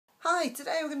Hi,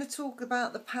 today we're going to talk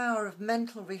about the power of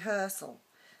mental rehearsal.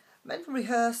 Mental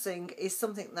rehearsing is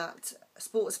something that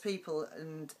sports people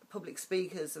and public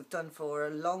speakers have done for a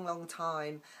long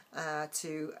time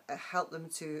to help them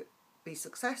to be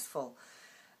successful.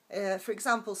 For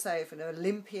example, say if an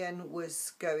Olympian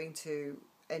was going to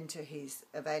enter his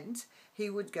event,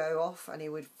 he would go off and he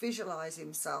would visualise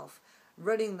himself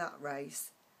running that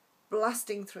race,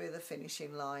 blasting through the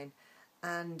finishing line,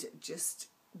 and just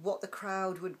what the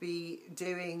crowd would be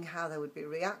doing, how they would be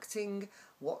reacting,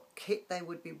 what kit they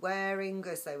would be wearing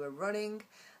as they were running,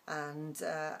 and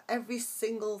every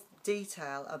single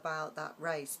detail about that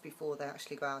race before they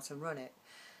actually go out and run it.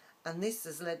 And this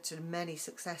has led to many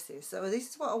successes. So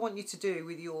this is what I want you to do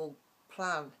with your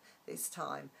plan this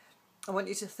time. I want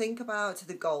you to think about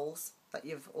the goals that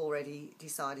you've already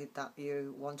decided that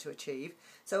you want to achieve.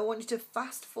 So I want you to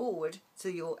fast forward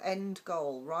to your end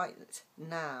goal right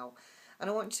now. And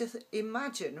I want you to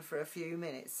imagine for a few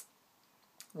minutes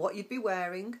what you'd be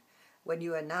wearing when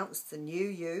you announce the new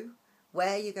you,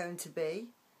 where you're going to be,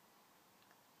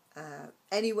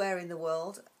 anywhere in the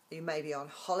world. You may be on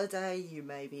holiday, you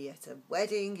may be at a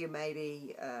wedding, you may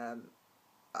be,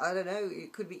 I don't know,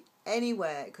 it could be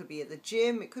anywhere. It could be at the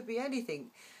gym, it could be anything.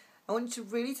 I want you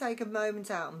to really take a moment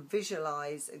out and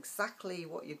visualise exactly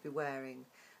what you'd be wearing.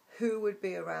 Who would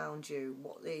be around you,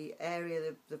 what the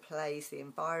area, the place, the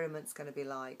environment's going to be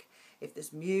like, if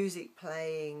there's music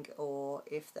playing or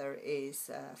if there is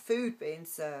food being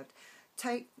served.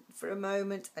 Take for a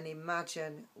moment and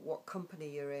imagine what company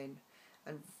you're in,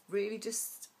 and really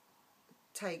just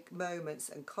take moments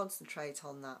and concentrate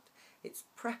on that. It's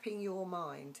prepping your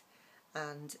mind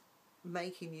and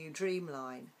making you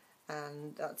dreamline,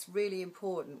 and that's really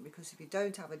important, because if you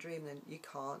don't have a dream, then you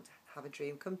can't have a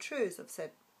dream come true, as I've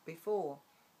said before.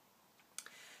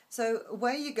 So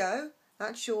away you go,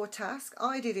 that's your task.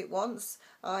 I did it once.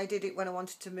 I did it when I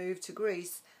wanted to move to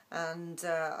Greece, and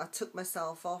I took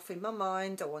myself off in my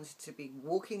mind. I wanted to be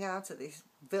walking out of this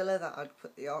villa that I'd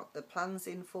put the plans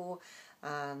in for,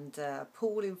 and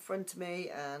pool in front of me,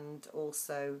 and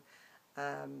also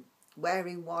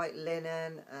wearing white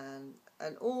linen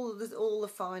and all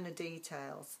the finer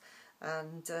details.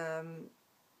 And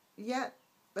yeah,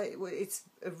 it's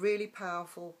a really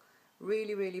powerful,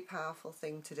 really powerful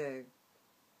thing to do.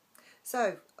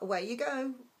 So away you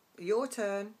go, your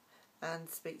turn, and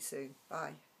speak soon.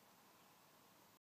 Bye.